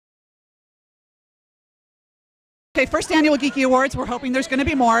Okay, first annual Geekie Awards. We're hoping there's going to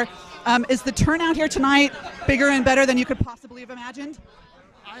be more. Is the turnout here tonight bigger and better than you could possibly have imagined?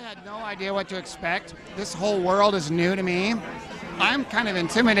 I had no idea what to expect. This whole world is new to me. I'm kind of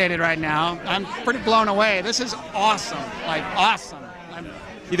intimidated right now. I'm pretty blown away. This is awesome, like awesome.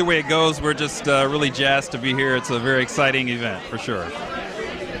 Either way it goes, we're just really jazzed to be here. It's a very exciting event, for sure.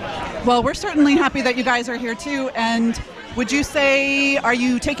 Well, we're certainly happy that you guys are here too. And would you say, are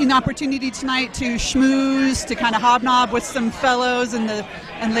you taking the opportunity tonight to schmooze, to kind of hobnob with some fellows and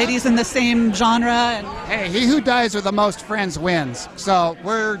ladies in the same genre? And hey, he who dies with the most friends wins. So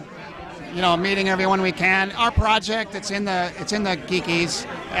we're, meeting everyone we can. Our project, it's in the Geekies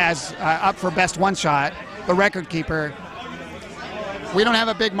as up for best one shot, the record keeper. We don't have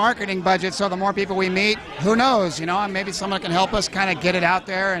a big marketing budget, so the more people we meet, who knows, maybe someone can help us kind of get it out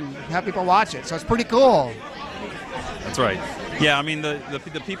there and have people watch it. So it's pretty cool. That's right. Yeah, I mean,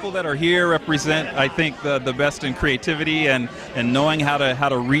 the people that are here represent, I think, the best in creativity and knowing how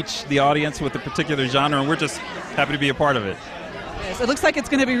to reach the audience with a particular genre, and we're just happy to be a part of it. Yes, it looks like it's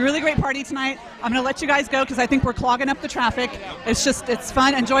going to be a really great party tonight. I'm going to let you guys go because I think we're clogging up the traffic. It's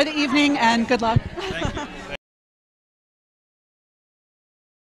fun. Enjoy the evening, and good luck. Thank you.